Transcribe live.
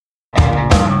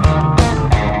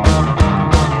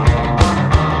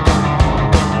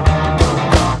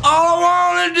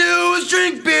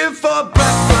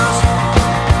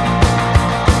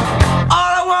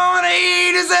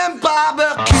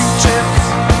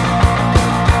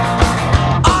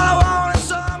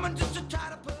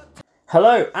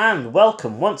Hello and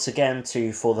welcome once again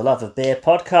to For the Love of Beer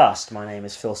podcast. My name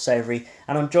is Phil Savoury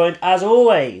and I'm joined as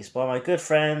always by my good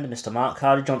friend Mr. Mark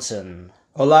Hardy-Johnson.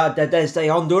 Hola desde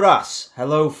Honduras.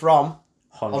 Hello from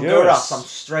Honduras. I'm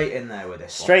straight in there with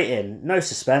this Straight in, no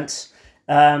suspense.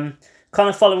 Kind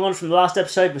of following on from the last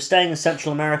episode, we're staying in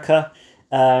Central America.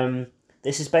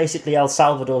 This is basically El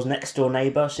Salvador's next door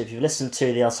neighbour. So if you've listened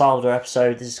to the El Salvador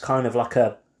episode, this is kind of like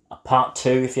a part two,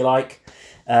 if you like.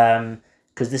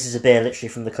 Because this is a beer literally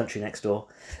from the country next door.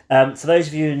 For those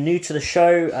of you new to the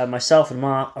show, myself and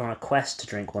Mark are on a quest to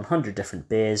drink 100 different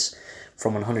beers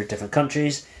from 100 different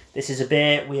countries. This is a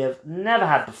beer we have never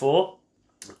had before,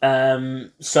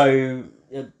 so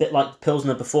a bit like the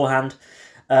Pilsner beforehand.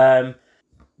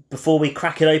 Before we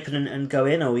crack it open and go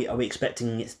in, are we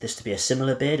expecting this to be a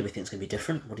similar beer? Do we think it's going to be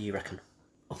different? What do you reckon?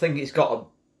 I think it's got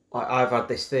I've had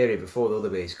this theory before the other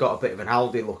beer. It's got a bit of an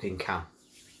Aldi looking can.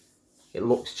 It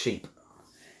looks cheap.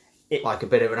 Like a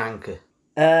bit of an Anchor.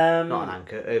 Not an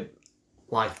Anchor, a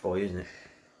Lifebuoy, isn't it?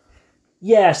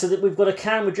 Yeah, so that we've got a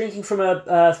can. We're drinking from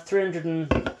a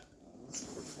 330.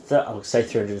 I would say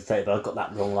 330, but I got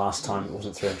that wrong last time. It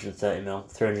wasn't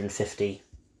 330ml,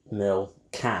 350ml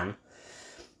can.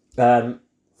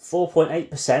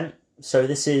 4.8%. So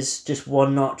this is just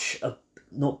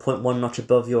 0.1 notch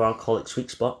above your alcoholic sweet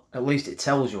spot. At least it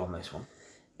tells you on this one.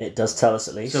 It does tell us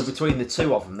at least. So between the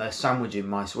two of them, they're sandwiching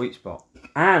my sweet spot.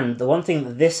 And the one thing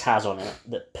that this has on it,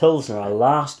 that Pilsner, our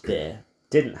last beer,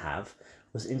 didn't have,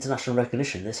 was international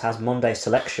recognition. This has Monday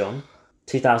Selection,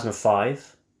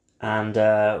 2005, and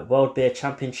World Beer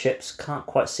Championships, can't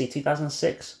quite see,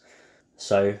 2006.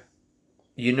 So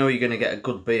you know you're going to get a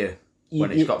good beer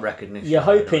when it's got recognition. You're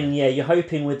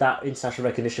hoping with that international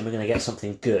recognition we're going to get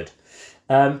something good.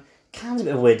 Can's a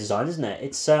bit of a weird design, isn't it?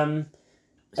 It's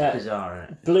bizarre,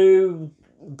 isn't it? Blue,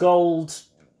 gold.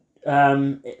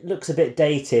 It looks a bit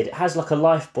dated. It has like a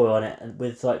Lifebuoy on it and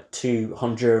with like two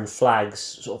Honduran flags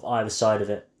sort of either side of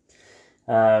it.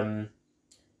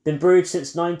 Been brewed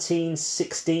since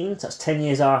 1916. So that's 10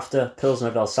 years after Pilsner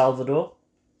of El Salvador.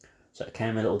 So it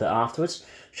came a little bit afterwards.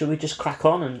 Should we just crack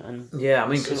on and yeah, I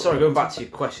mean, sorry, going back to your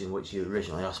question, which you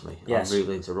originally asked me. Yes. I'm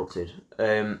really interrupted.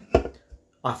 I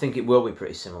think it will be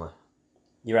pretty similar.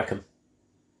 You reckon?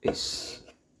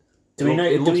 Do we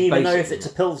even know if it's a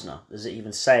Pilsner? Does it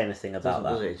even say anything about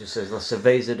that? It just says La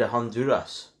Cerveza de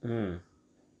Honduras.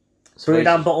 Brewed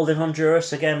and bottled in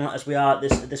Honduras, again, as we are at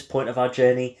this point of our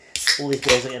journey. All these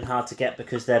beers are getting hard to get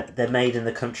because they're made in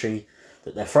the country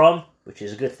that they're from, which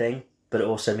is a good thing, but it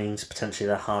also means potentially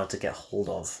they're hard to get hold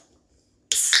of.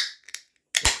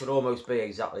 It could almost be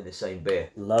exactly the same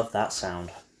beer. Love that sound.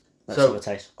 Let's have a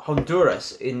taste.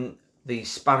 Honduras, in the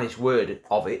Spanish word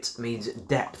of it, means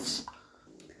depths.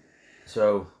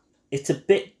 So it's a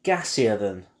bit gassier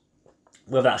than,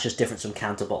 whether that's just different from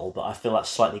can to bottle, but I feel that's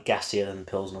slightly gassier than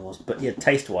Pilsner was. But yeah,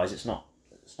 taste wise, it's not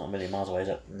a million miles away, is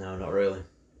it? No, not really.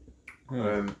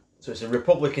 So it's a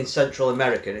republic in Central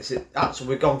America. Actually,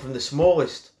 we've gone from the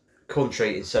smallest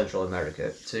country in Central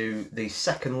America to the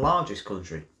second largest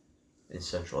country in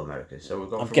Central America. So we've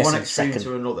gone from one extreme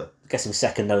to another. I'm guessing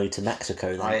second only to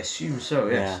Mexico then. I assume so,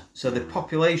 yes. Yeah. So the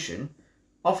population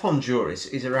of Honduras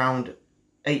is around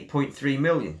 8.3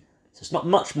 million. So it's not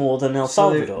much more than El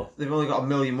Salvador. They've only got 1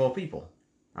 million more people.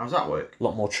 How does that work? A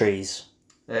lot more trees.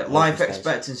 Life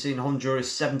expectancy in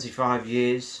Honduras, 75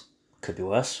 years. Could be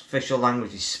worse. Official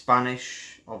language is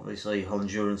Spanish, obviously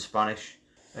Honduran Spanish.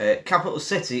 Capital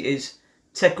city is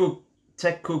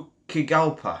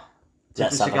Tegucigalpa.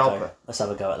 Let's have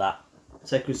a go at that.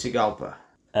 Tegucigalpa.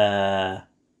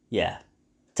 Yeah.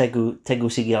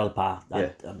 Tegucigalpa. Yeah.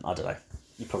 I don't know.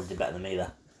 You probably did better than me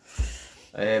there.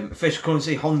 Official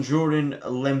currency, Honduran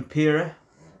Lempira,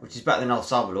 which is better than El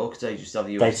Salvador because they just have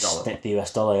the US dollar. They just stick the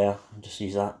US dollar, yeah. Just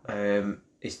use that.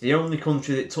 It's the only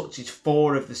country that touches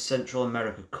 4 of the Central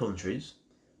America countries.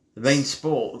 The main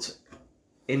sport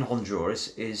in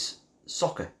Honduras is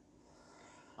soccer,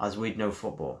 as we'd know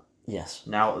football. Yes.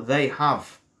 Now, they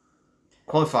have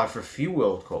qualified for a few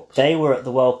World Cups. They were at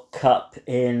the World Cup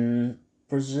in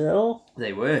Brazil?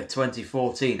 They were,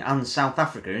 2014, and South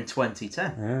Africa in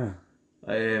 2010. Yeah.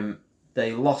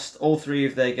 They lost all 3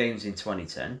 of their games in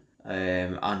 2010,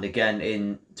 and again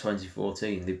in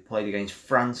 2014. They played against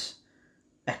France,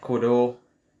 Ecuador,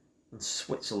 and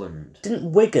Switzerland.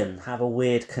 Didn't Wigan have a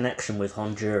weird connection with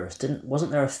Honduras?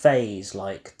 Wasn't there a phase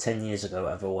like 10 years ago,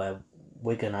 whatever, where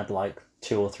Wigan had like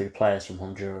 2 or 3 players from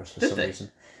Honduras for some reason?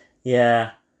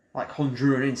 Yeah. Like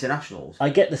Honduran internationals.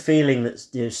 I get the feeling that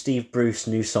Steve Bruce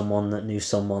knew someone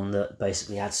that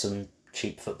basically had some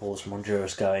cheap footballers from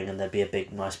Honduras going, and there'd be a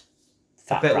big, nice,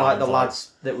 fat. A bit like the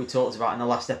lads that we talked about in the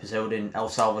last episode in El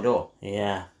Salvador.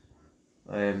 Yeah.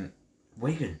 Wigan.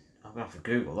 I'm gonna have to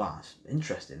Google that. It's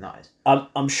interesting. That is.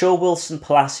 I'm sure Wilson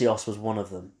Palacios was one of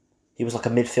them. He was like a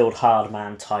midfield hard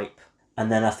man type. And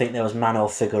then I think there was Manuel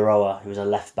Figueroa, who was a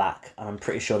left back, and I'm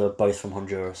pretty sure they were both from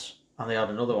Honduras. And they had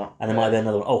another one. And there might be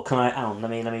another one. Oh, can I? Hang on,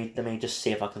 let me just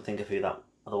see if I can think of who that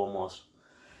other one was.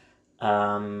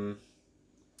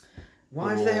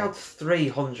 Why have they had 3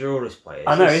 Honduras players?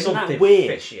 I know, There's isn't that something weird?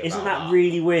 fishy about Isn't that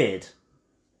really weird?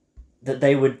 That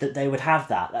they would have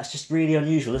that. That's just really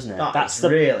unusual, isn't it? That's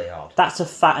really odd. That's a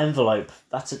fat envelope.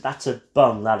 That's a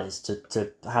bung. That is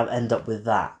to end up with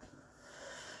that.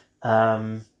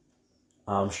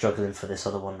 I'm struggling for this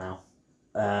other one now.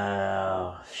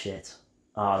 Oh shit.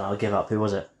 Oh no, I'll give up. Who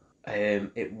was it?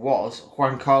 It was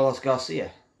Juan Carlos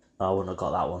Garcia. Oh, I wouldn't have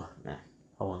got that one. No.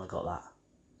 I wouldn't have got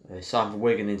that. Signed for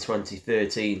Wigan in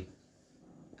 2013.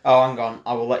 Oh, hang on.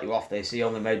 I will let you off this. He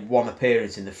only made 1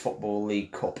 appearance in the Football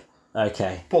League Cup.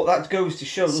 Okay. But that goes to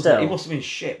show, doesn't Still. it? He must have been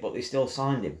shit, but they still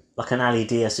signed him. Like an Ali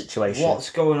Dia situation. What's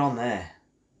going on there?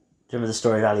 Do you remember the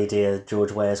story of Ali Dia,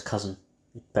 George Weah's cousin?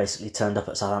 He basically turned up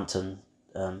at Southampton.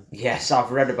 Yes,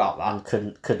 I've read about that.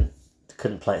 And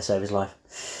couldn't play to save his life.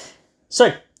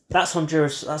 So that's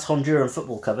Honduras. That's Honduran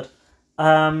football covered.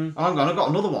 Hang on, I've got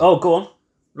another one. Oh, go on.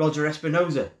 Roger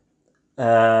Espinoza.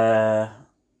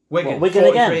 Wigan 43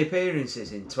 again?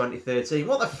 appearances in 2013.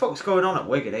 What the fuck's going on at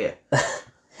Wigan here?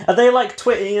 Are they like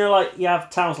you know, like you have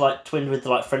towns like twinned with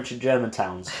like French and German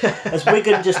towns? Has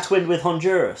Wigan just twinned with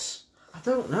Honduras? I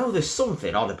don't know. There's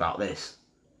something odd about this.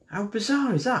 How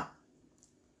bizarre is that?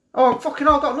 Oh, fucking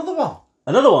hell, I've got another one.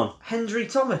 Another one? Hendry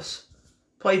Thomas.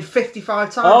 Played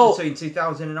 55 times between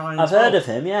 2009 and I've 12. heard of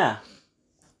him, yeah.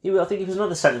 I think he was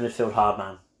another centre midfield hard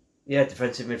man. Yeah,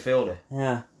 defensive midfielder.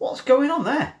 Yeah. What's going on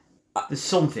there? There's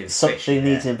something fishy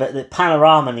needs there. but the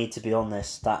Panorama need to be on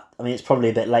this. It's probably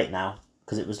a bit late now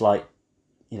because it was like,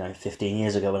 15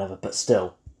 years ago, whatever. But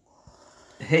still,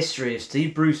 The history of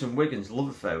Steve Bruce and Wigan's love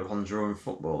affair with Honduran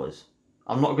footballers.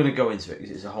 I'm not going to go into it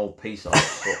because it's a whole piece of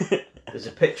it. But there's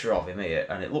a picture of him here,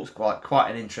 and it looks quite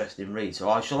an interesting read.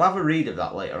 So I shall have a read of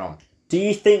that later on. Do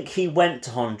you think he went to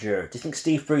Honduras? Do you think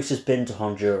Steve Bruce has been to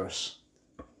Honduras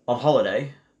On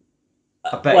holiday?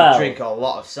 I bet he'd drink a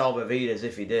lot of Salvavidas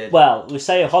if he did. Well, we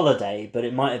say a holiday, but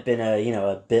it might have been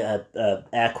a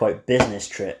air quote business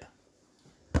trip.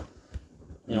 You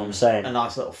know what I'm saying? A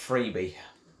nice little freebie.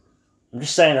 I'm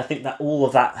just saying, I think that all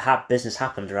of that business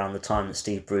happened around the time that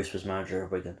Steve Bruce was manager of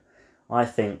Wigan. I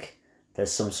think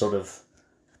there's some sort of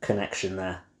connection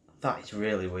there. That is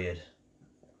really weird.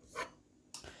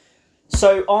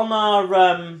 So on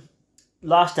our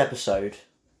last episode,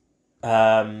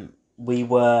 we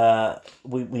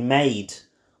made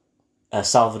a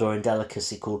Salvadoran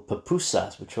delicacy called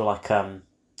pupusas, which were like kind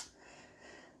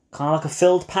of like a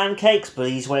filled pancakes, but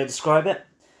easy way to describe it.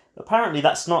 Apparently,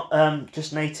 that's not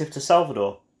just native to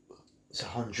Salvador. It's a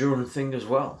Honduran thing as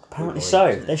well. Apparently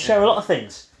so. They share a lot of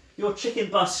things. Your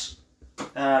chicken bus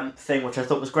thing, which I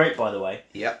thought was great, by the way.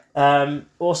 Yep.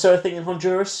 Also a thing in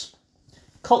Honduras.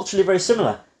 Culturally very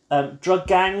similar. Drug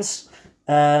gangs,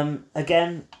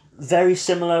 again, very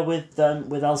similar with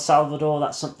El Salvador.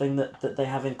 That's something that they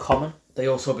have in common. They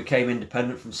also became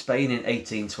independent from Spain in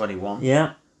 1821.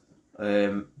 Yeah.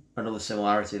 Another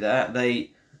similarity there.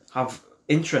 They have,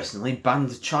 interestingly,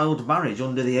 banned child marriage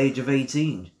under the age of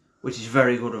 18, which is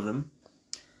very good of them.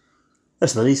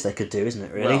 That's the least they could do, isn't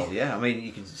it, really? Well, yeah, I mean,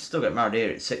 you can still get married here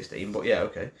at 16, but yeah,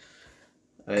 okay.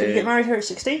 Can you get married here at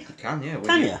 16? You can,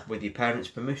 yeah. With your parents'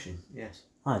 permission, yes.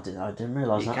 I didn't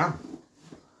realise that.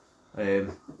 You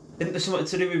can. Isn't there something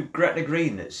to do with Gretna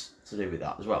Green that's to do with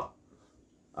that as well?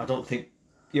 I don't think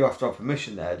you have to have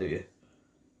permission there, do you?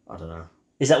 I don't know.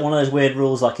 Is that one of those weird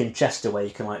rules like in Chester where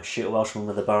you can like shoot a Welshman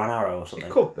with a bow and arrow or something?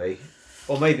 It could be.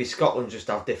 Or maybe Scotland just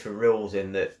have different rules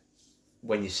in that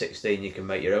when you're 16 you can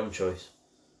make your own choice.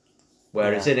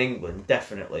 Whereas in England,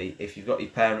 definitely, if you've got your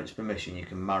parents' permission, you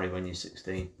can marry when you're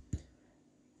 16.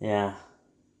 Yeah.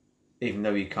 Even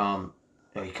though you can't...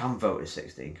 No, you can vote at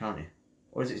 16, can't you?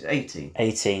 Or is it 18?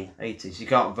 18. 18, so you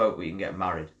can't vote but you can get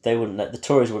married. The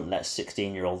Tories wouldn't let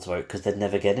 16-year-olds vote because they'd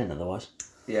never get in otherwise.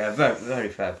 Yeah, very, very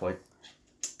fair point.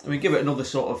 I mean, give it another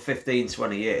sort of 15,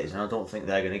 20 years, and I don't think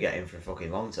they're going to get in for a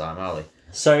fucking long time, are they?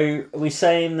 So, are we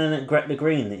saying then at Gretna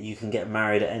Green that you can get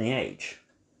married at any age?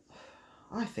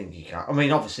 I think you can. I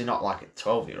mean, obviously not like a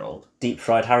 12-year-old.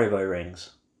 Deep-fried Haribo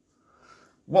rings.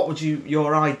 What would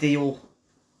your ideal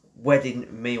wedding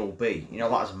meal be? You know,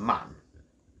 like as a man.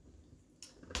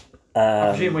 I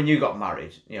presume when you got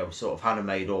married, sort of Hannah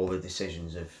made all the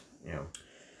decisions of,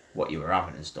 what you were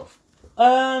having and stuff.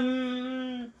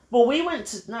 Well, we went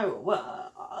to... No,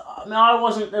 well, I mean, I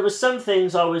wasn't. There was some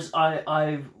things I was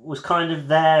kind of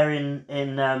there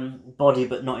in body,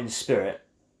 but not in spirit.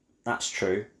 That's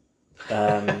true.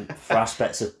 For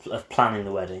aspects of planning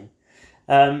the wedding,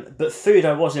 but food,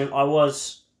 I wasn't. I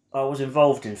was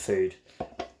involved in food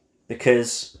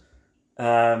because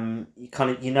you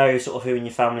kind of sort of who in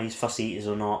your family is fussy eaters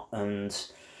or not, and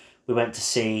we went to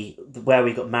see where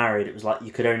we got married. It was like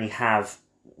you could only have.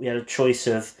 We had a choice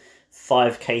of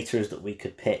 5 caterers that we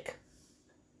could pick.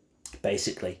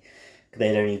 Basically,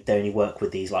 they only work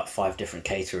with these like 5 different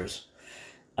caterers,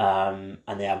 and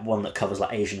they have one that covers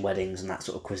like Asian weddings and that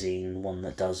sort of cuisine, one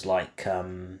that does like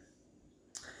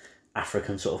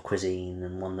African sort of cuisine,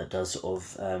 and one that does sort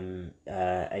of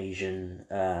Asian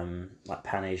like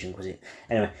Pan Asian cuisine.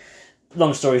 Anyway,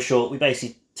 long story short, we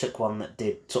basically took one that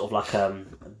did sort of like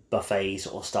buffet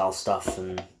sort of style stuff,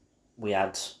 and we had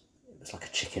it was like a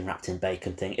chicken wrapped in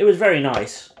bacon thing. It was very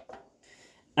nice.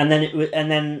 And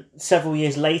then several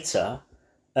years later,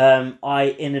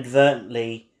 I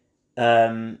inadvertently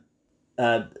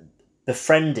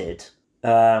befriended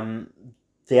the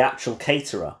actual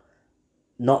caterer,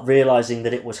 not realising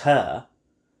that it was her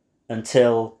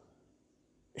until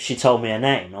she told me her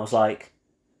name. I was like,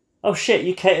 "Oh shit,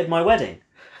 you catered my wedding!"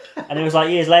 And it was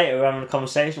like years later, we were having a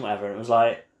conversation, or whatever. And it was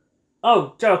like,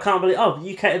 "Oh, Joe, I can't believe. Oh,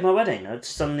 you catered my wedding." I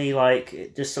just suddenly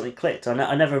it just something clicked.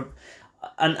 I never.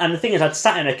 And the thing is, I'd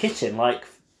sat in her kitchen like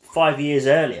 5 years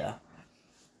earlier,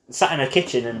 sat in her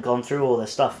kitchen and gone through all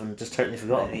this stuff and just totally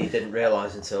forgot. And you didn't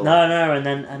realise until no, and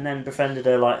then befriended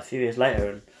her like a few years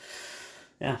later, and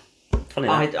yeah, funny.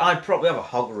 I'd probably have a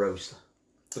hog roast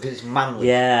because it's manly.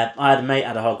 Yeah, I had a mate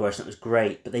had a hog roast and it was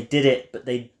great, but they did it.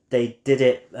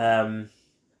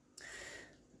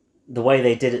 The way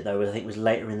they did it though was I think was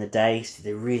later in the day, so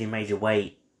they really made you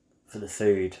wait for the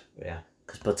food. Yeah,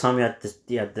 because by the time you had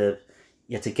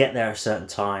to get there at a certain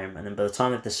time, and then by the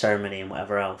time of the ceremony and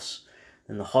whatever else,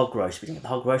 then the hog roast. We didn't get the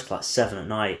hog roast till like 7 at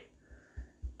night,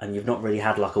 and you've not really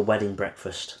had like a wedding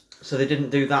breakfast. So they didn't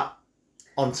do that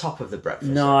on top of the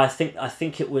breakfast. No, I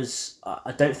think it was.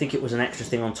 I don't think it was an extra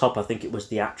thing on top. I think it was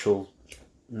the actual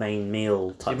main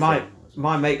meal type thing.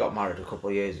 My mate got married a couple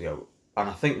of years ago, and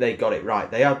I think they got it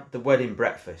right. They had the wedding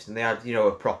breakfast, and they had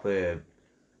a proper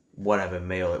whatever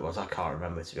meal it was. I can't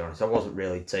remember, to be honest. I wasn't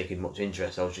really taking much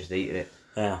interest. I was just eating it.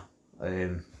 Yeah.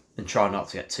 And trying not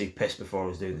to get too pissed before I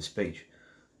was doing the speech.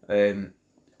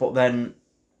 But then,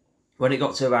 when it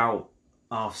got to about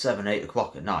 7:30, 8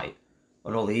 o'clock at night,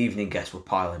 and all the evening guests were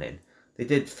piling in, they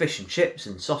did fish and chips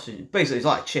and sausage. Basically, it's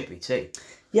like chippy tea.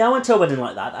 Yeah, I went to a wedding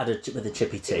like that. With a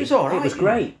chippy tea. It was alright. It was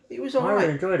great. It was alright. I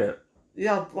really enjoyed it.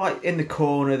 Yeah, like in the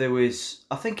corner there was.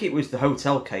 I think it was the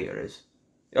hotel caterers,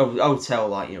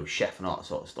 hotel chef and all that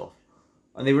sort of stuff,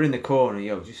 and they were in the corner.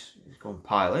 Just go and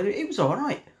pile in. It was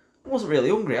alright. I wasn't really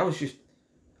hungry.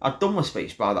 I'd done my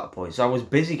speech by that point, so I was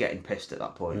busy getting pissed at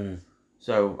that point.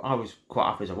 So I was quite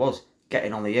happy as I was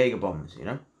getting on the Jaeger bombs,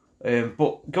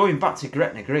 But going back to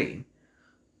Gretna Green,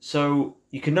 so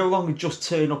you can no longer just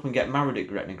turn up and get married at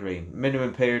Gretna Green.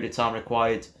 Minimum period of time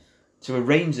required to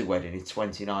arrange the wedding is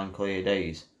 29 clear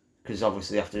days, because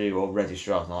obviously they have to do all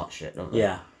registrars and all that shit, don't they?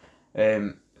 Yeah.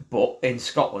 But in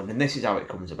Scotland, and this is how it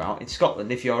comes about, in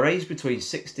Scotland, if you're aged between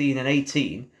 16 and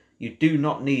 18, you do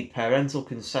not need parental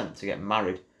consent to get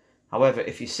married. However,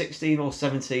 if you're 16 or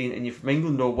 17 and you're from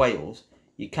England or Wales,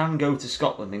 you can go to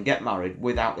Scotland and get married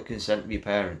without the consent of your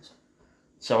parents.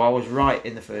 So I was right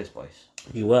in the first place.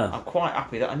 You were. I'm quite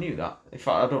happy that I knew that. In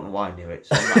fact, I don't know why I knew it,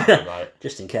 so I'm not happy about it.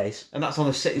 Just in case. And that's on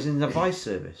the Citizens Advice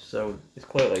Service, so it's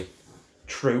clearly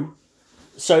true.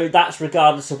 So that's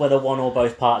regardless of whether one or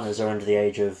both partners are under the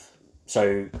age of...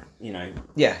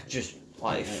 Yeah, just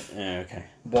like if okay.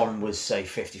 one was, say,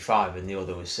 55 and the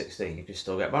other was 16, you could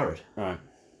still get married. Right.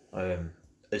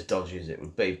 As dodgy as it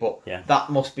would be. But yeah. That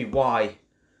must be why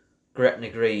Gretna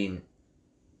Green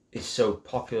is so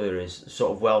popular, is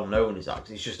sort of well known as that,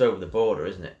 because it's just over the border,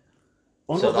 isn't it?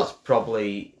 So that's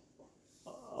probably...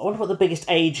 I wonder what the biggest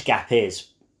age gap is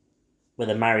with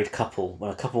a married couple,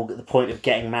 when a couple at the point of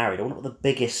getting married. I wonder what the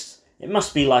biggest... It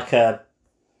must be like a...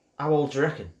 How old do you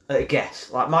reckon? At a guess.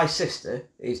 Like, my sister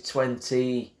is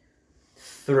 23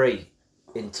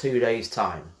 in 2 days'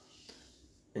 time.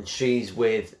 And she's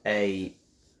with I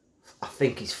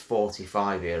think he's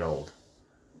 45-year-old.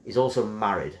 He's also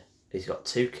married. He's got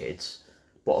 2 kids.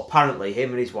 But apparently him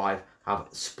and his wife have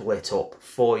split up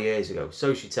 4 years ago.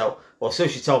 So she told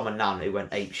my nan, who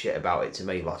went ape shit about it to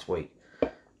me last week.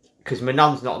 Because my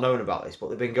nan's not known about this, but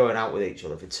they've been going out with each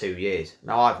other for 2 years.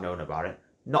 Now I've known about it.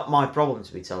 Not my problem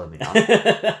to be telling me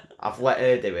nan. I've let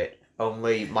her do it.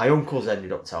 Only my uncle's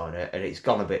ended up telling her, and it's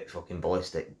gone a bit fucking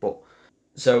ballistic. But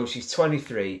so she's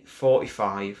 23,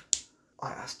 45,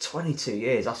 Like, that's 22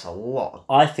 years. That's a lot.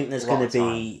 I think there's going to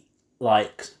time. be,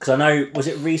 like... Because I know, was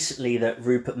it recently that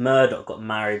Rupert Murdoch got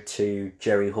married to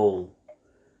Jerry Hall?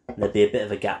 There'd be a bit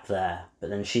of a gap there,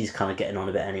 but then she's kind of getting on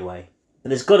a bit anyway. But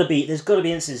there's got to be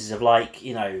instances of, like,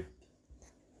 you know,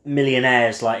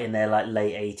 millionaires, like, in their, like,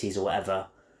 late 80s or whatever,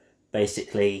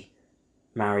 basically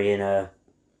marrying a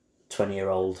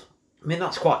 20-year-old. I mean,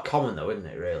 that's quite common, though, isn't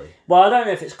it, really? Well, I don't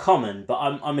know if it's common, but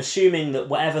I'm assuming that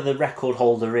whatever the record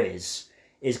holder is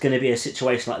going to be a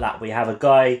situation like that, where you have a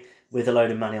guy with a load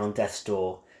of money on death's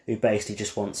door who basically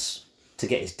just wants to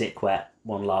get his dick wet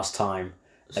one last time.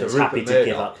 So He's Rupert happy to Murdoch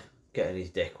give up. getting his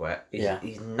dick wet.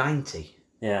 He's 90.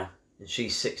 Yeah. And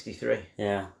she's 63.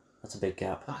 Yeah. That's a big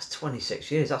gap. That's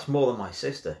 26 years. That's more than my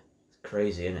sister. It's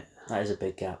crazy, isn't it? That is a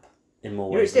big gap in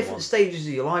more You're ways at than different one. stages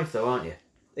of your life, though, aren't you?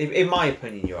 In my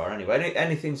opinion, you are anyway.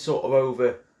 Anything sort of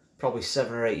over probably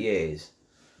 7 or 8 years,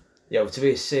 to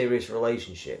be a serious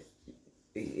relationship,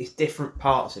 it's different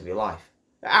parts of your life.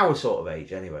 At our sort of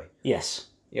age, anyway. Yes.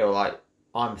 Like,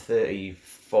 I'm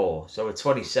 34, so a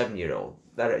 27-year-old,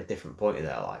 they're at a different point in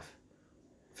their life.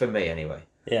 For me, anyway.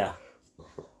 Yeah.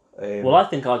 Well, I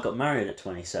think I got married at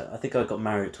 27. I think I got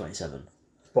married at 27.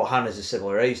 But Hannah's a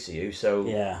similar age to you, so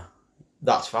Yeah.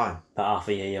 that's fine. About half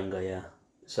a year younger, yeah.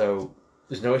 So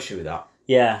there's no issue with that.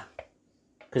 Yeah.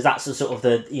 Because that's the sort of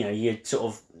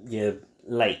your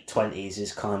late 20s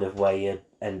is kind of where you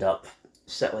end up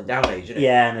Settling down age, isn't it?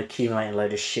 Yeah, and accumulating a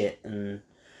load of shit, and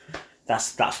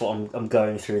that's what I'm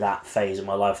going through that phase of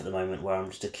my life at the moment, where I'm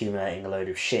just accumulating a load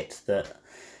of shit that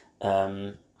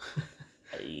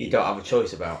you don't have a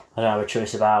choice about. I don't have a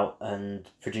choice about, and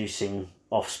producing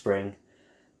offspring,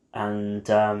 and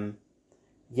and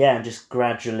just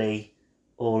gradually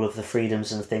all of the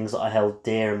freedoms and things that I held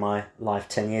dear in my life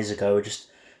 10 years ago are just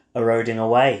eroding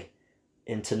away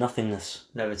into nothingness.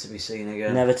 Never to be seen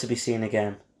again. Never to be seen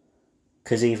again.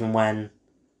 Because even when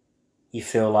you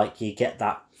feel like you get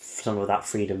some of that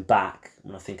freedom back,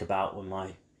 when I think about when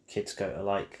my kids go to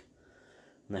when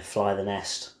they fly the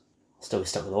nest, I'll still be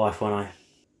stuck with the wife, won't I?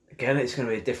 Again, it's going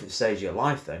to be a different stage of your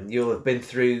life then. You'll have been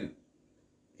through,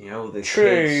 the True,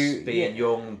 kids being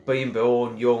young, being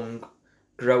born young,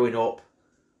 growing up,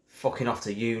 fucking off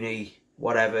to uni,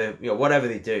 whatever, whatever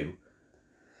they do.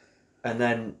 And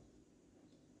then,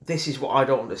 this is what I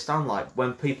don't understand, like,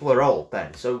 when people are old,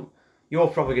 Ben, so you're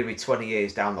probably going to be 20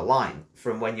 years down the line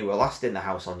from when you were last in the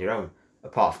house on your own,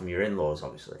 apart from your in-laws,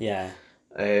 obviously. Yeah.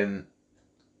 You're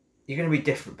going to be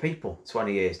different people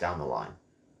 20 years down the line.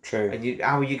 True. And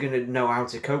how are you going to know how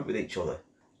to cope with each other?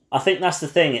 I think that's the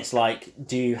thing. It's like,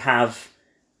 do you have...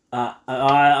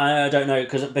 I don't know,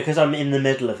 because I'm in the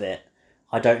middle of it.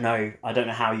 I don't know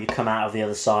how you come out of the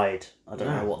other side. I don't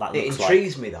know what that looks like. It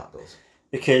intrigues me, that does.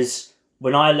 Because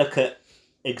when I look at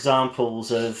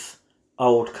examples of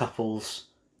old couples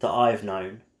that I've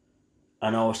known,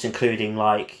 and also including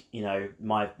my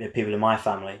people in my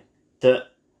family,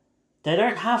 that they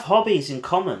don't have hobbies in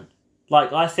common.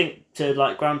 Like, I think to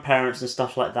like grandparents and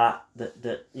stuff like that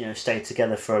stayed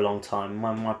together for a long time.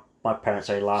 My parents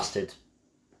only lasted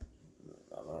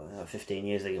 15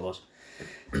 years, I think it was.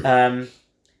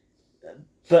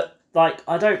 But like,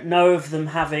 I don't know of them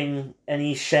having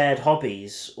any shared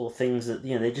hobbies or things that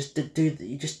they just do.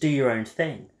 You just do your own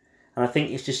thing. And I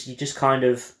think it's just you're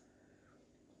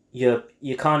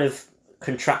kind of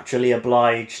contractually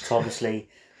obliged to obviously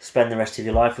spend the rest of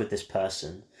your life with this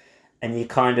person, and you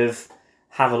kind of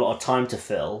have a lot of time to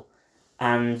fill,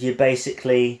 and you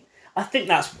basically, I think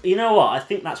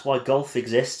that's why golf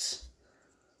exists.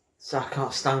 So I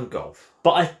can't stand golf.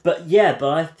 But I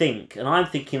think, and I'm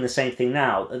thinking the same thing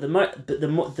now.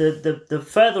 The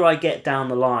further I get down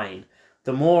the line,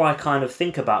 the more I kind of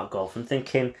think about golf and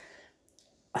thinking,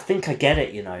 I think I get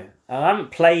it, I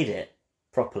haven't played it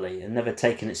properly and never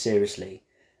taken it seriously.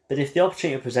 But if the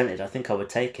opportunity were presented, I think I would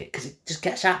take it, because it just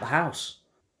gets out the house.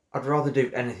 I'd rather do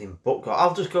anything but golf.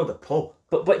 I'll just go to the pub.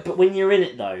 But when you're in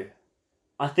it, though,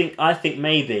 I think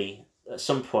maybe at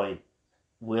some point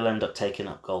we'll end up taking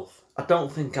up golf. I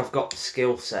don't think I've got the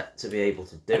skill set to be able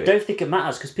to do it. I don't think it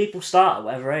matters, because people start at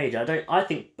whatever age. I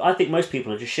think most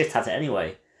people are just shit at it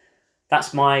anyway.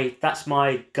 That's my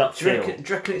gut feel. Do you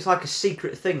reckon it's like a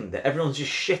secret thing that everyone's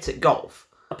just shit at golf?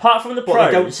 Apart from the pros, but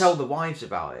they don't tell the wives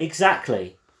about it.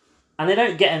 Exactly, and they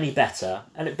don't get any better.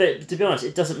 But to be honest,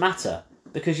 it doesn't matter,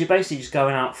 because you're basically just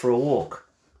going out for a walk.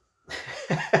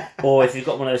 Or if you've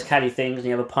got one of those caddy things and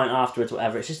you have a pint afterwards,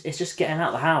 whatever. It's just getting out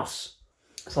of the house.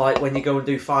 It's like when you go and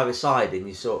do five-a-side in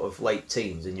your sort of late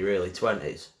teens and your early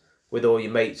 20s with all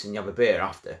your mates and you have a beer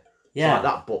after. Yeah. It's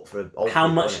like that, but for old How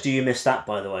people, much do you miss that,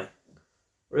 by the way?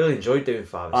 Really enjoyed doing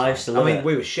five-a-side. I used to love it.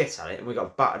 We were shit at it and we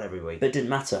got battered every week. But it didn't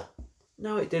matter.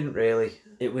 No, it didn't really.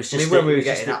 It was I just. mean, when we it were was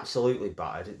just getting absolutely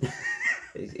battered,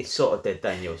 it sort of did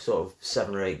then. You know, sort of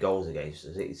 7 or 8 goals against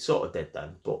us. It sort of did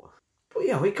then, but you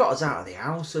know, it got us out of the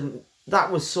house, and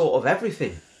that was sort of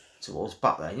everything to us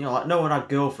back then. You know, like no one had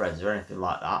girlfriends or anything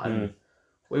like that, and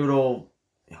we were all,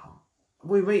 you know,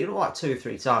 we meet like 2 or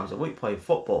 3 times a week playing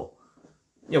football.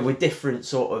 You know, with different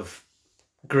sort of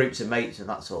groups of mates and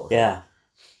that sort of thing. Yeah.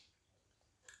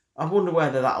 I wonder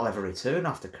whether that'll ever return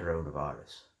after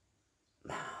coronavirus.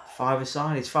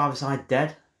 Five-a-side, is five-a-side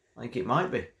dead? I think it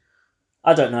might be.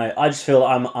 I don't know. I just feel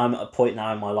I'm at a point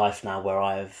now in my life now where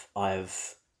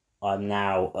I'm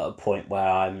now at a point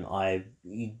where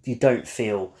you don't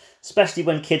feel, especially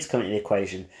when kids come into the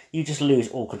equation, you just lose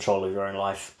all control of your own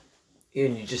life.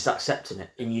 And you're just accepting it.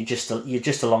 And you're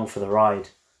just along for the ride,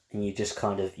 and you just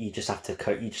have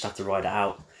to ride it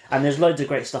out. And there's loads of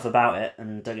great stuff about it,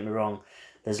 and don't get me wrong,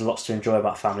 there's lots to enjoy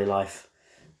about family life.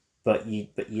 But you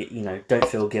know, don't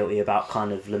feel guilty about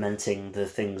kind of lamenting the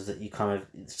things that you kind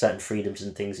of, certain freedoms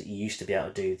and things that you used to be able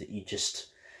to do that you just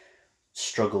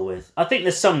struggle with. I think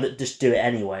there's some that just do it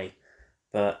anyway,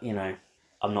 but you know,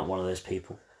 I'm not one of those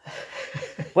people.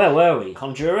 Where were we?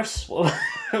 Honduras? What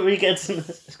were we getting?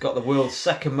 It's got the world's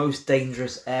second most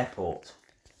dangerous airport.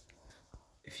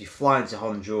 If you fly into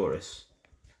Honduras,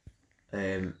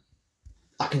 I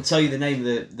can tell you the name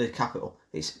of the capital.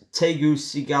 It's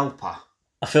Tegucigalpa.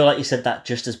 I feel like you said that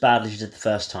just as badly as you did the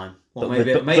first time. Well,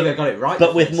 maybe I got it right.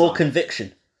 But with more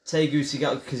conviction.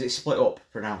 Tegucigalpa, because it's split up,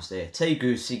 pronounced here.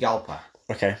 Tegucigalpa.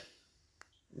 Okay.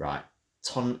 Right.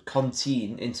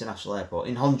 Contin International Airport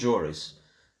in Honduras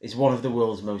is one of the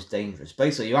world's most dangerous.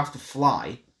 Basically, you have to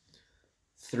fly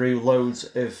through loads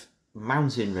of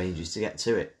mountain ranges to get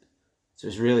to it. So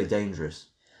it's really dangerous.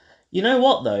 You know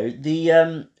what though?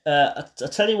 I'll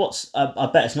tell you what's. I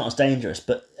bet it's not as dangerous,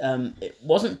 but it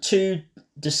wasn't too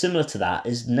dissimilar to that.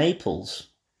 Is Naples?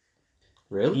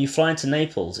 Really? You fly into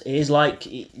Naples. It is like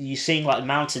you're seeing like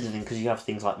mountains and because you have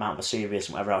things like Mount Vesuvius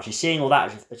and whatever else. You're seeing all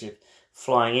that as you're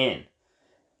flying in,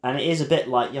 and it is a bit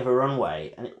like you have a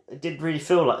runway, and it did really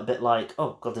feel like a bit like,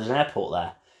 oh god, there's an airport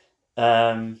there.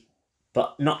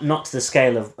 But not to the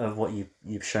scale of what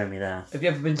you've shown me there. Have you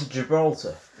ever been to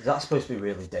Gibraltar? Is that supposed to be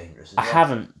really dangerous? I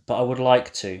haven't, but I would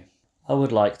like to.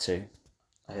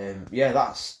 Yeah,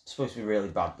 that's supposed to be really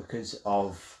bad because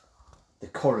of the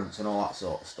currents and all that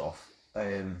sort of stuff.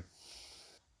 And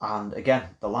again,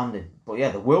 the landing. But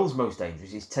yeah, the world's most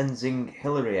dangerous is Tenzing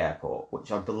Hillary Airport,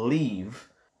 which I believe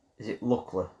is it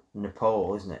Lukla,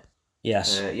 Nepal, isn't it?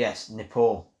 Yes. Yes,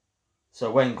 Nepal. So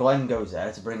when Glenn goes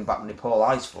there to bring back Nepal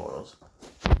ice for us,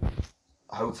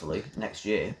 hopefully next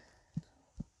year,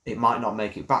 it might not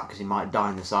make it back because he might die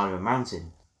on the side of a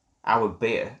mountain. Our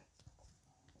beer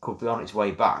could be on its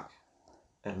way back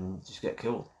and just get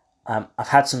killed. I've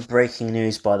had some breaking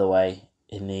news, by the way,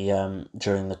 in the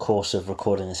during the course of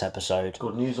recording this episode.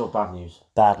 Good news or bad news?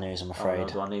 Bad news, I'm afraid.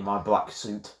 Do I need my black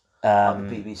suit at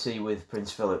the BBC with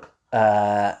Prince Philip?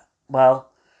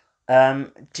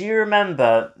 Do you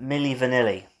remember Milli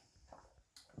Vanilli?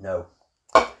 No.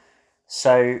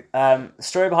 So, the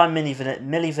story behind Milli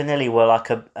Vanilli were like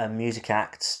a music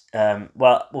act.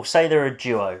 We'll say they're a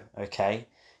duo, okay,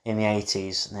 in the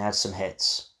 80s, and they had some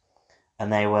hits.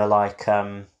 And they were like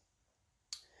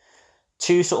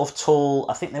two sort of tall,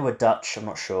 I think they were Dutch, I'm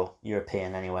not sure,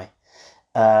 European anyway,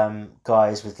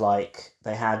 guys with like,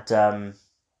 they had,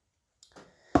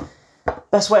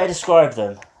 best way to describe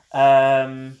them,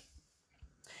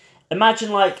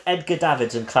 imagine like Edgar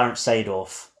Davids and Clarence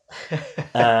Seedorf.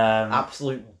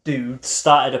 Absolute dude.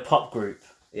 Started a pop group.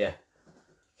 Yeah.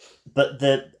 But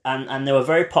and they were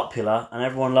very popular and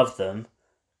everyone loved them,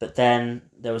 but then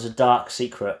there was a dark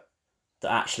secret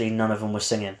that actually none of them were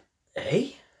singing. Eh?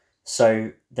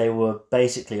 So they were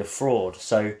basically a fraud.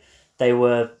 So they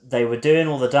were doing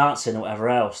all the dancing or whatever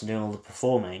else and doing all the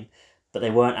performing, but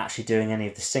they weren't actually doing any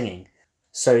of the singing.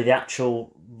 So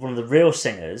one of the real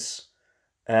singers,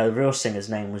 the real singer's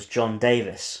name was John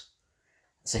Davis.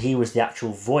 So he was the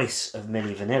actual voice of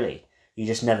Milli Vanilli. You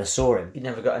just never saw him. You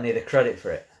never got any of the credit for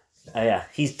it. Yeah,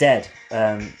 he's dead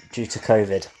due to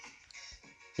COVID.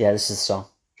 Yeah, this is the song.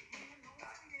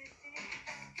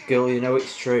 Girl, you know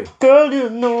it's true. Girl, you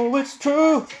know it's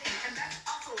true.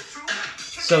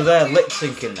 So they're lip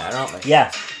syncing there, aren't they?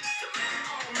 Yeah.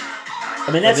 I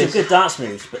mean, that's some good dance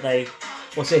moves, but they...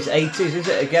 What's this, 80s, is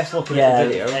it? I guess looking at the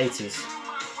video. Yeah, 80s.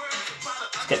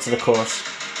 Let's get to the chorus.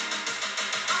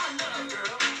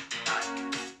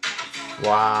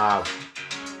 Wow.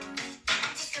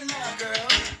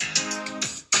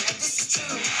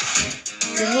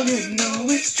 Girl, you know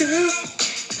it's true.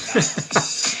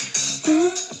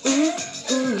 Ooh, ooh,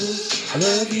 ooh, I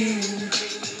love you.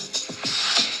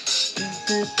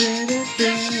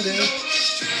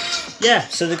 Yeah,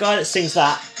 so the guy that sings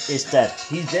that is dead.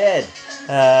 He's dead.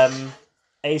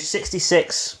 Age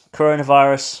 66,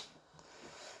 coronavirus.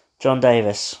 John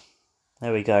Davis.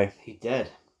 There we go. He dead.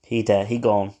 He dead. He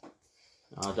gone.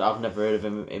 I've never heard of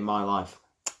him in my life.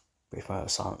 Brief moment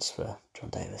of silence for John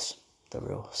Davis, the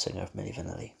real singer of Milli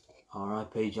Vanilli.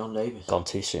 R.I.P. John Davis. Gone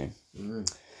too soon.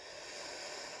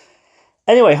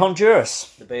 Anyway,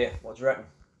 Honduras. The beer. What do you reckon?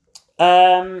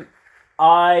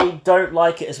 I don't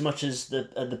like it as much as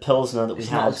the Pilsner that we It's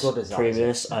had not as good as that,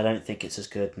 previous. is it? I don't think it's as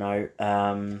good, no.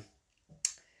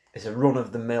 It's a run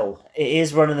of the mill. It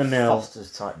is run of the mill.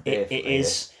 Foster's type beer. It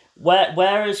is.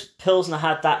 Whereas Pilsner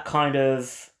had that kind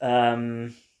of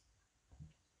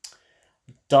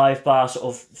dive bar sort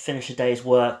of finish a day's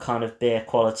work kind of beer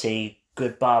quality,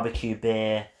 good barbecue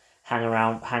beer, hang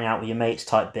out with your mates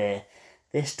type beer.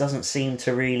 This doesn't seem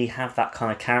to really have that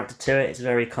kind of character to it. It's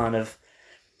very kind of...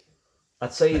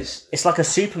 I'd say it's like a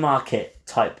supermarket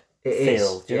type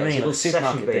feel. Do you know what I mean? Like It's a good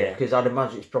session beer because I'd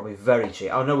imagine it's probably very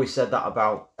cheap. I know we said that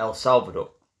about El Salvador,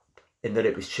 in that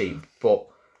it was cheap, but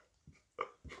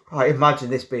I imagine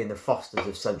this being the Fosters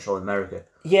of Central America.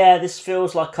 Yeah, this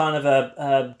feels like kind of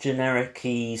a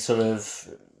generic-y sort of...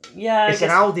 Yeah, it's an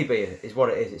Aldi beer, is what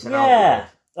it is. It's an Aldi beer.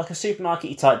 Like a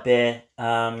supermarket-y type beer.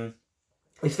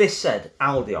 If this said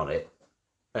Aldi on it,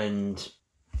 and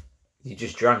you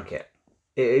just drank it,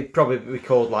 it'd probably be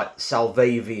called like Salve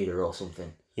Vida or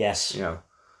something. Yes. You know.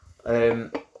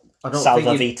 I don't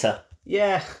Salva think Vita.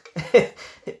 Yeah. I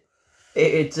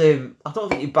don't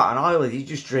think you bat an eyelid. You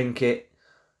just drink it.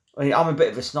 I mean, I'm a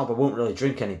bit of a snob. I won't really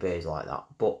drink any beers like that,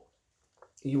 but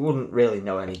you wouldn't really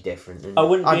know any different. And I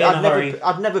wouldn't be in a hurry.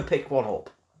 I'd never pick one up.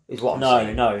 Is what I'm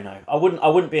saying. No. I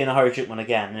wouldn't be in a hurry to drink one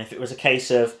again. And if it was a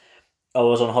case of I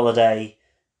was on holiday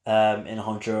in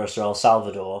Honduras or El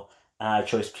Salvador and I had a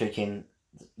choice between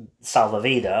Salva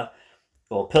Vida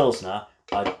or Pilsner,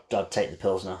 I'd take the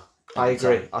Pilsner. I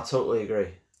agree. I totally agree.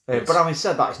 But having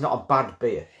said that, it's not a bad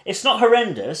beer. It's not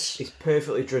horrendous. It's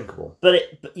perfectly drinkable. But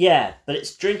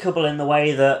it's drinkable in the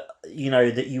way that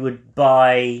that you would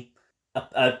buy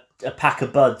a pack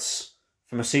of Buds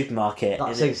from a supermarket.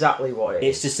 That's exactly what it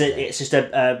is. It's just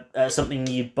a something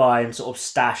you buy and sort of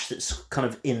stash that's kind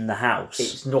of in the house.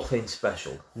 It's nothing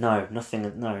special. No,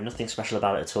 nothing special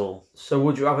about it at all. So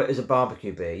would you have it as a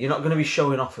barbecue beer? You're not going to be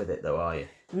showing off with it though, are you?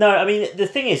 No, I mean, the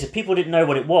thing is, if people didn't know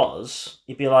what it was,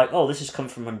 you'd be like, oh, this has come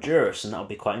from Honduras, and that would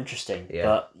be quite interesting. Yeah.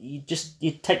 But you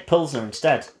take Pilsner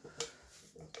instead.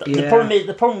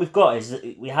 The problem we've got is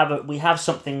that we have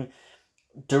something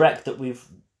direct that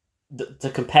to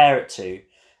compare it to,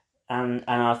 and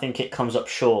I think it comes up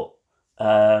short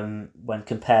when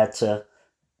compared to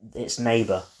its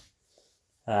neighbour.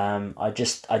 I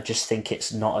just think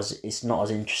it's not as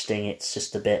interesting. It's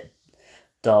just a bit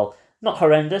dull. Not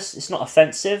horrendous. It's not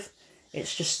offensive.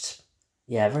 It's just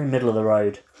very middle of the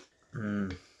road.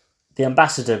 Mm. The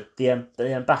ambassador. The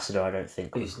ambassador. I don't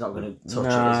think he's not going to touch it.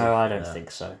 No, I don't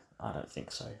think so.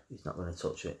 He's not going to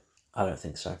touch it. I don't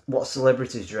think so. What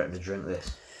celebrities do you reckon to drink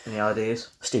this? Any ideas?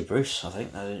 Steve Bruce, I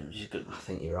think. I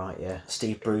think you're right. Yeah.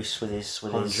 Steve Bruce with his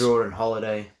Honduran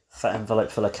holiday. Fat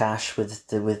envelope full of cash with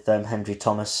Hendry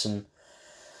Thomas and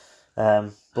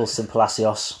Bulson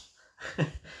Palacios.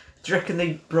 Do you reckon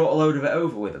they brought a load of it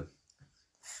over with them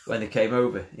when they came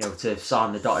over, to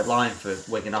sign the dotted line for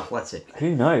Wigan Athletic?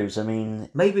 Who knows? I mean,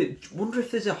 maybe. Wonder if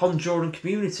there's a Honduran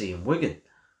community in Wigan,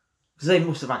 because they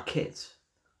must have had kids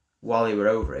while they were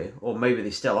over here, or maybe they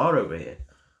still are over here.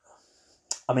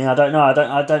 I mean, I don't know. I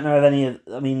don't know of any of.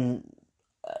 I mean,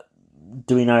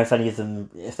 do we know if any of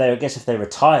them? If they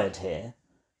retired here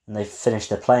and they finished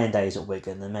their playing days at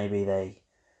Wigan, then maybe they,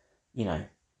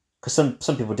 because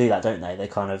some people do that, don't they? They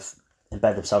kind of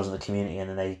embed themselves in the community, and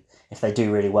then if they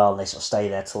do really well and they sort of stay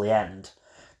there till the end,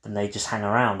 then they just hang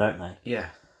around, don't they? Yeah.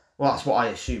 Well, that's what I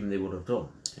assumed they would have done.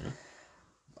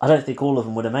 I don't think all of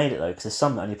them would have made it though, because there's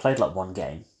some that only played like one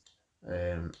game.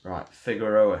 Right,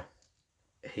 Figueroa.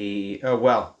 He's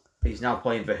now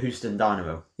playing for Houston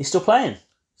Dynamo. He's still playing.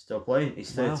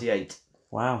 He's 38.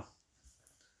 Wow.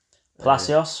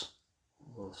 Palacios.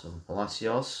 Wilson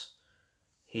Palacios.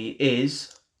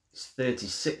 He's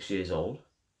 36 years old.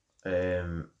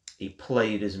 He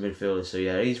played as a midfielder, so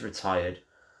he's retired.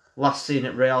 Last seen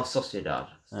at Real Sociedad,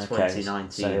 2019.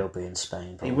 So he'll be in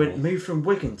Spain. Probably. He moved from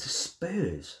Wigan to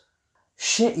Spurs.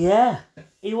 Shit, yeah.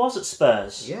 He was at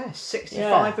Spurs. Yeah,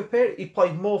 65 a period. He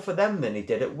played more for them than he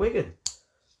did at Wigan.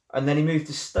 And then he moved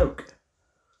to Stoke.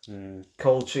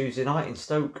 Cold Tuesday night in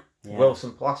Stoke. Yeah.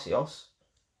 Wilson Palacios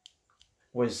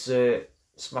was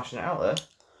smashing it out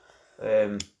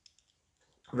there.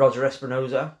 Roger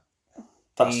Espinoza.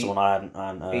 That's the one I hadn't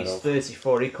heard He's of.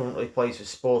 34. He currently plays for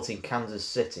Sporting Kansas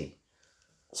City.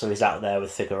 So he's out there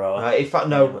with Figueroa. In fact,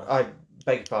 no, I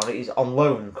beg your pardon. He's on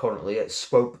loan currently at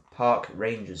Swope Park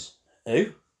Rangers. Who?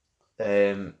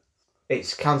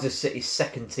 It's Kansas City's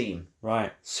second team.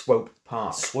 Right. Swope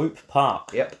Park. Swope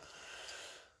Park. Yep.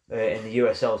 In the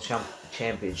USL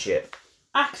Championship.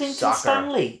 Accrington Soccer.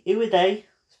 Stanley. Who are they?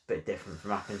 It's a bit different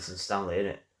from Accrington Stanley,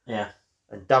 isn't it? Yeah.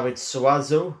 And David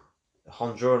Suazo, a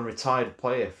Honduran retired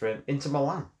player from Inter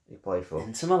Milan, he played for.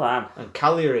 Into Milan. And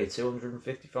Cagliari,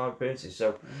 255 appearances.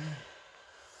 So,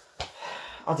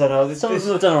 I don't know. Some of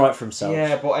them have done alright for themselves.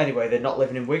 Yeah, but anyway, they're not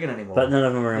living in Wigan anymore. But none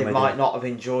of them are in They Wigan. might not have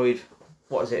enjoyed,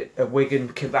 what is it, a Wigan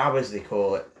kebab as they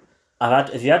call it.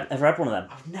 Have you ever had one of them?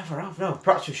 I've never have, no.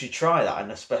 Perhaps we should try that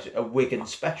in a Wigan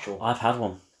special. I've had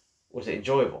one. Was it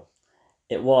enjoyable?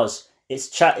 It was. It's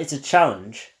a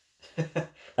challenge. There's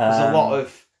a lot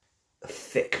of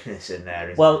thickness in there,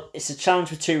 isn't Well, it's a challenge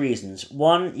for two reasons.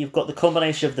 One, you've got the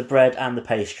combination of the bread and the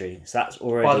pastry. So that's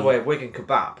already... By the way, Wigan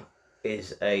kebab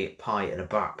is a pie and a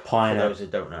bap, Pie for and those who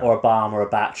don't know. or a balm, or a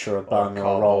batch, or a bun, or a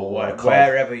cob, roll, or or a cob.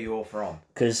 wherever you're from.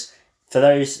 Because for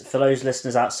those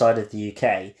listeners outside of the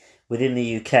UK, within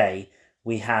the UK,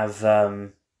 we have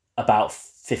about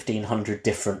 1,500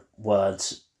 different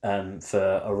words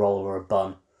for a roll or a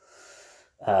bun.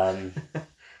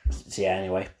 So yeah,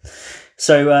 anyway.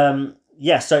 So,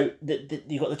 so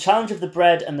you've got the challenge of the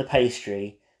bread and the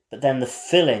pastry, but then the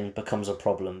filling becomes a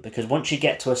problem, because once you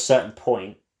get to a certain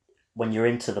point, when you're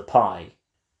into the pie,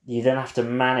 you then have to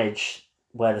manage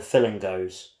where the filling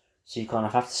goes. So you kind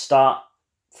of have to start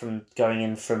from going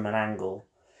in from an angle,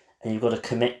 and you've got to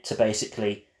commit to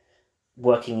basically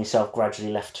working yourself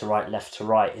gradually left to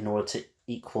right in order to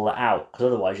equal it out, because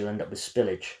otherwise you'll end up with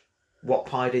spillage. What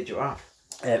pie did you have?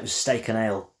 It was steak and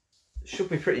ale. It should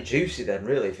be pretty juicy then,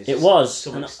 really. If it's It just was,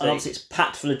 something and steak. obviously it's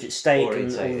packed full of steak and all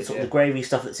the Orientated, sort yeah. of the gravy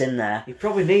stuff that's in there. You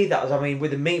probably need that. I mean,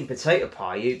 with a meat and potato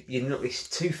pie, you know, it's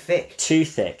too thick. Too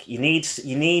thick. You need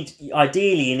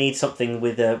ideally you need something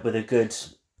with a good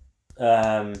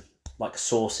like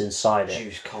sauce inside it.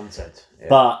 Juice content. Yeah.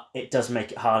 But it does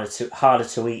make it harder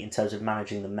to eat in terms of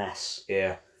managing the mess.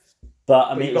 yeah. But I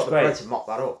But mean, you've it was got the great. bread to mop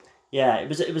that up. Yeah, it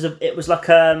was like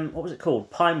what was it called?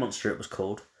 Pie Monster. It was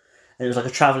called, and it was like a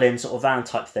travelling sort of van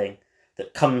type thing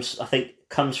that comes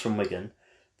from Wigan,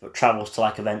 but travels to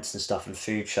like events and stuff and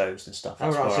food shows and stuff. Oh,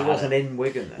 That's right, where so I it had wasn't in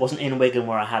Wigan then? It wasn't in Wigan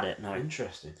where I had it. No,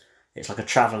 Interesting. it's like a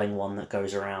travelling one that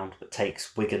goes around, but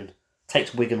takes Wigan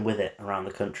with it around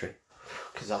the country.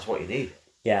 Because that's what you need.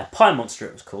 Yeah, Pie Monster.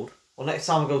 It was called. Well, next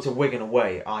time I go to Wigan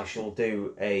away, I shall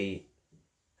do a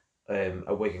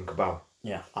Wigan kebab.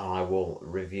 Yeah, And I will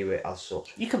review it as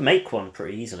such. you could make one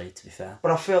pretty easily, to be fair. But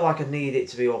I feel like I need it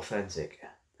to be authentic.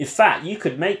 In fact, you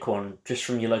could make one just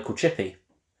from your local chippy.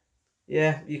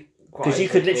 Yeah, Because you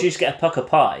could literally just get a pucker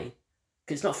pie.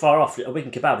 'Cause it's not far off. A Wigan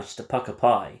kebab is just a pucker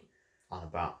pie And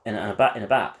about. in a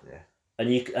bap. Yeah.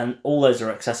 And all those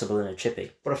are accessible in a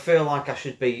chippy. But I feel like I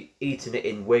should be eating it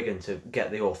in Wigan to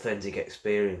get the authentic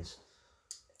experience.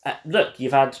 Look,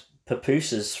 you've had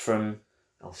pupusas from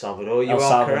El Salvador, you El are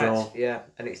Salvador. correct. Yeah,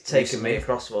 and it's taken me Recently.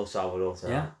 across to El Salvador.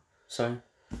 So.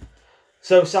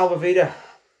 So Salve Vida.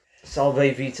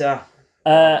 Salve Vita.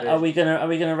 Are we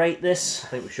gonna rate this? I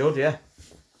think we should, yeah.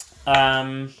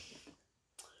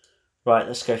 Right,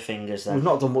 let's go fingers then. We've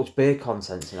not done much beer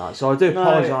content tonight, so I do No.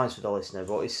 apologise for the listener,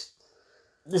 but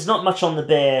There's not much on the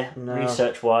beer No.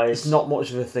 research wise. it's not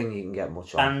much of a thing you can get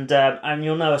much on. And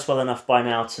you'll know us well enough by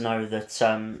now to know that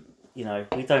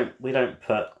we don't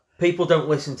put. People don't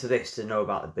listen to this to know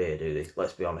about the beer, do they?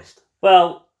 Let's be honest.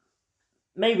 Well,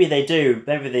 maybe they do.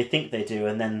 Maybe they think they do,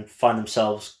 and then find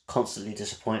themselves constantly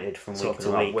disappointed from week Talking to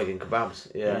about week. Wigan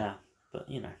kebabs, yeah. But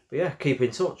But yeah, keep in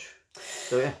touch.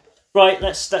 So yeah. Right,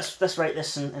 let's rate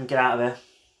this and get out of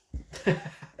here.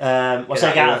 Get out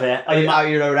of here. Are you out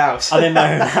of your own house? I'm in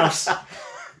my own house.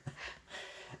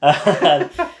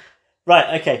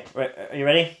 Right, okay. Right, are you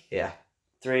ready? Yeah.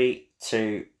 3,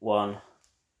 2, 1.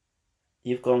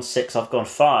 You've gone 6, I've gone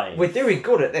 5. We're doing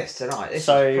good at this tonight. This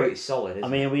So, is pretty solid, isn't I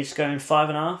mean, are we just going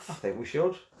 5.5? I think we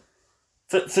should.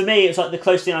 For me, it's like the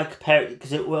closest thing I compare it,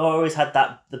 because we always had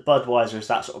the Budweiser as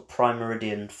that sort of prime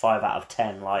meridian 5 out of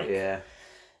 10. Like, Yeah.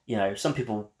 you know, some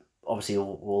people obviously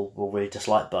will really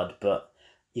dislike Bud, but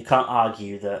you can't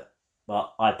argue that.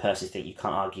 Well, I personally think you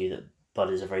can't argue that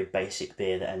Bud is a very basic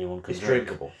beer that anyone can It's drink.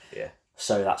 drinkable. Yeah.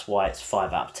 So that's why it's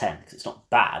 5 out of 10, because it's not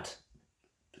bad,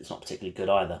 but it's not particularly good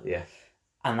either. Yeah.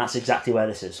 And that's exactly where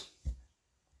this is.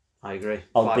 I agree.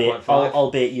 Albeit 5.5.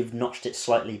 albeit you've notched it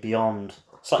slightly beyond.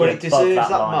 But Slightly it above deserves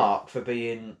that line. mark for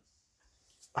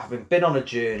having been on a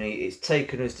journey. It's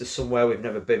taken us to somewhere we've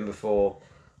never been before.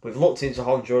 We've looked into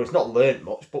Honduras, not learnt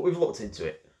much, but we've looked into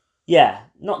it. Yeah,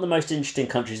 not the most interesting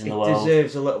countries in the world. It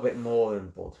deserves a little bit more than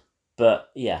Bud.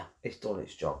 But yeah, it's done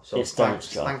its job. So it's done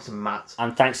its job. Thanks to Matt.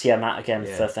 And thanks to Matt again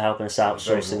for helping us out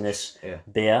sourcing this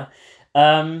beer.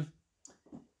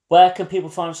 Where can people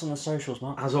find us on the socials,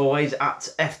 Mark? As always, at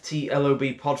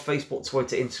FTLOB Pod, Facebook,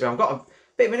 Twitter, Instagram. I've got a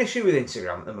bit of an issue with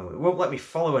Instagram at the moment. It won't let me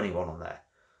follow anyone on there.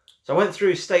 So I went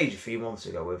through a stage a few months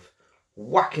ago with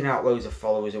whacking out loads of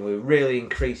followers, and we were really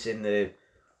increasing the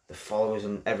followers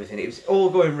and everything. It was all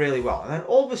going really well. And then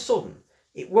all of a sudden,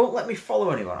 it won't let me follow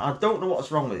anyone. I don't know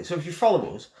what's wrong with it. So if you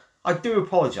follow us, I do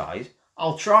apologise.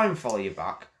 I'll try and follow you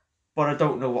back, but I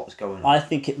don't know what's going on. I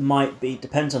think it might be,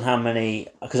 depends on how many,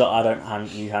 because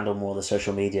you handle more of the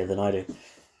social media than I do.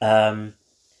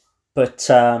 But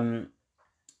I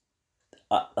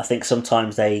think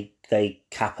sometimes they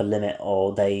cap a limit,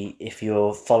 or if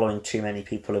you're following too many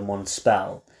people in one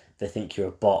spell, they think you're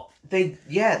a bot. They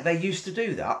used to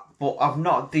do that, but I've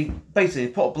not. Basically,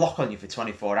 they put a block on you for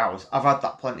 24 hours. I've had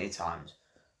that plenty of times.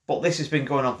 But this has been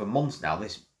going on for months now,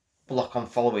 this block on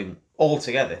following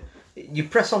altogether. You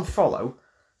press on follow,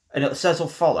 and it says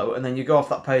unfollow, and then you go off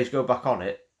that page, go back on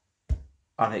it,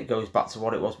 and it goes back to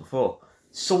what it was before.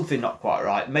 Something not quite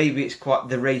right. Maybe it's quite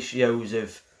the ratios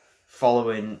of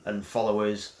following and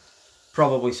followers.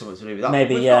 Probably something to do with that.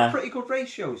 Maybe, We've got a pretty good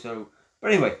ratio, so...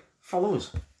 But anyway, follow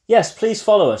us. Yes, please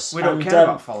follow us. We don't care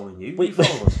about following you. You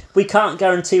follow us. We can't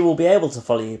guarantee we'll be able to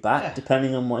follow you back,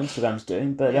 depending on what Instagram's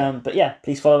doing. But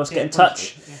please follow us, get in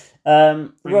touch.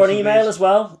 We're on email as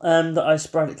well, that I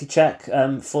sporadically check,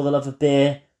 for the love of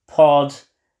beer,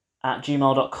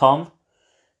 pod@gmail.com,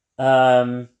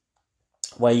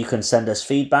 where you can send us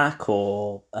feedback,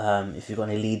 or if you've got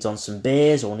any leads on some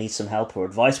beers, or need some help or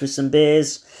advice with some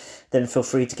beers, then feel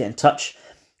free to get in touch.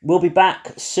 We'll be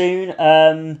back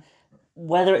soon.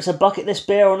 Whether it's a bucket list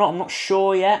beer or not, I'm not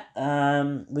sure yet.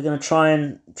 We're going to try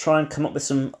and come up with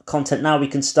some content now. We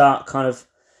can start kind of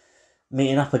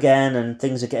meeting up again, and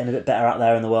things are getting a bit better out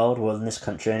there in the world, well, in this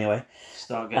country anyway.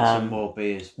 Start getting some more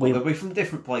beers. But they'll be from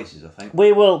different places, I think.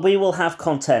 We will have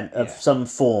content of some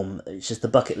form. It's just the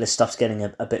bucket list stuff's getting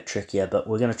a bit trickier, but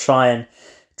we're going to try and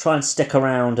stick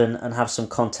around and have some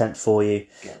content for you,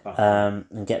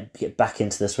 and get back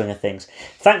into the swing of things.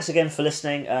 Thanks again for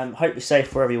listening. Hope you're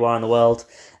safe wherever you are in the world,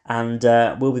 and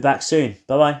we'll be back soon.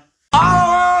 Bye bye. All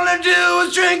I wanna do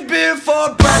is drink beer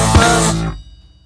for breakfast.